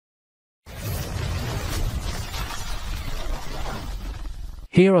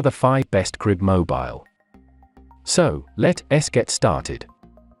Here are the 5 best crib mobile. So, let's get started.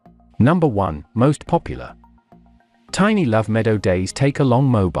 Number 1, most popular. Tiny Love Meadow Days Take-Along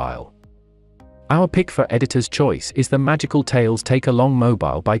Mobile. Our pick for editor's choice is the Magical Tales Take-Along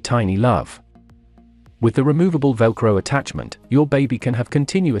Mobile by Tiny Love. With the removable Velcro attachment, your baby can have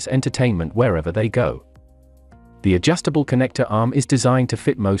continuous entertainment wherever they go. The adjustable connector arm is designed to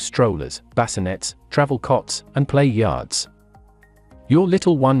fit most strollers, bassinets, travel cots, and play yards. Your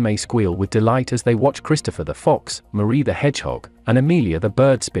little one may squeal with delight as they watch Christopher the Fox, Marie the Hedgehog, and Amelia the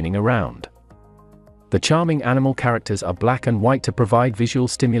Bird spinning around. The charming animal characters are black and white to provide visual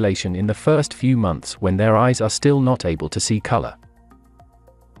stimulation in the first few months when their eyes are still not able to see color.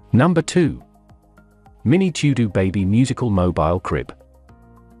 Number 2. Mini Tudou Baby Musical Mobile Crib.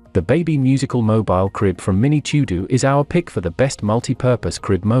 The Baby Musical Mobile Crib from Mini Tudou is our pick for the best multi-purpose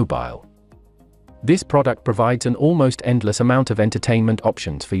crib mobile. This product provides an almost endless amount of entertainment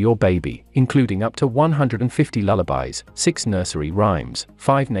options for your baby, including up to 150 lullabies, 6 nursery rhymes,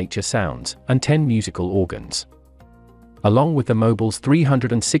 5 nature sounds, and 10 musical organs. Along with the mobile's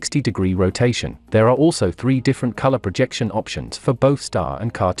 360-degree rotation, there are also 3 different color projection options for both star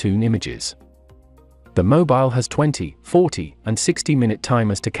and cartoon images. The mobile has 20, 40, and 60-minute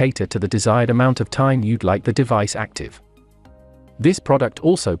timers to cater to the desired amount of time you'd like the device active. This product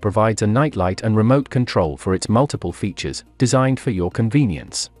also provides a nightlight and remote control for its multiple features, designed for your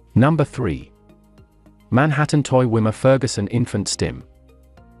convenience. Number 3. Manhattan Toy Wimmer-Ferguson Infant Stim.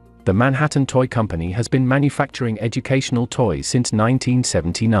 The Manhattan Toy Company has been manufacturing educational toys since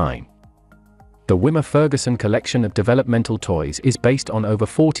 1979. The Wimmer-Ferguson collection of developmental toys is based on over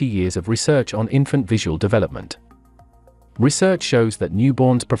 40 years of research on infant visual development. Research shows that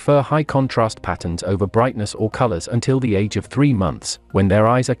newborns prefer high-contrast patterns over brightness or colors until the age of 3 months, when their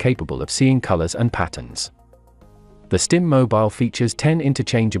eyes are capable of seeing colors and patterns. The Stim mobile features 10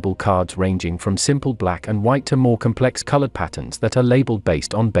 interchangeable cards ranging from simple black and white to more complex colored patterns that are labeled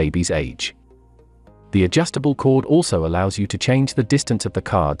based on baby's age. The adjustable cord also allows you to change the distance of the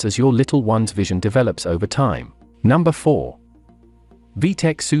cards as your little one's vision develops over time. Number 4.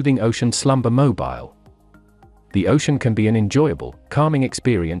 VTech Soothing Ocean Slumber Mobile. The ocean can be an enjoyable, calming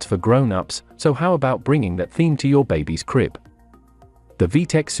experience for grown-ups, so how about bringing that theme to your baby's crib? The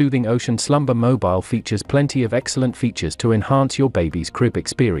VTech Soothing Ocean Slumber Mobile features plenty of excellent features to enhance your baby's crib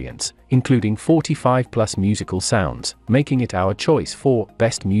experience, including 45+ musical sounds, making it our choice for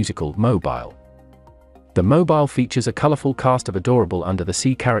Best Musical Mobile. The mobile features a colorful cast of adorable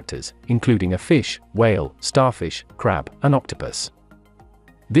under-the-sea characters, including a fish, whale, starfish, crab, and octopus.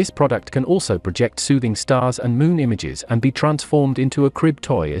 This product can also project soothing stars and moon images and be transformed into a crib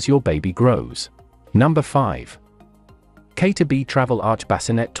toy as your baby grows. Number 5. Caterbee Travel Arch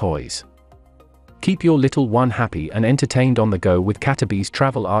Bassinet Toys. Keep your little one happy and entertained on the go with Caterbee's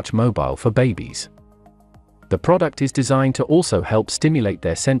Travel Arch Mobile for babies. The product is designed to also help stimulate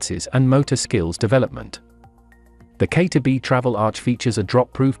their senses and motor skills development. The Caterbee Travel Arch features a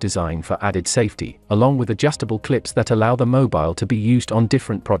drop-proof design for added safety, along with adjustable clips that allow the mobile to be used on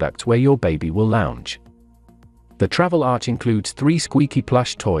different products where your baby will lounge. The Travel Arch includes 3 squeaky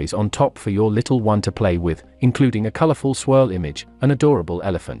plush toys on top for your little one to play with, including a colorful swirl image, an adorable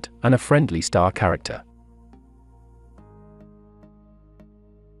elephant, and a friendly star character.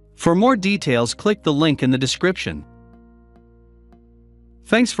 For more details, click the link in the description.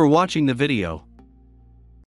 Thanks for watching the video.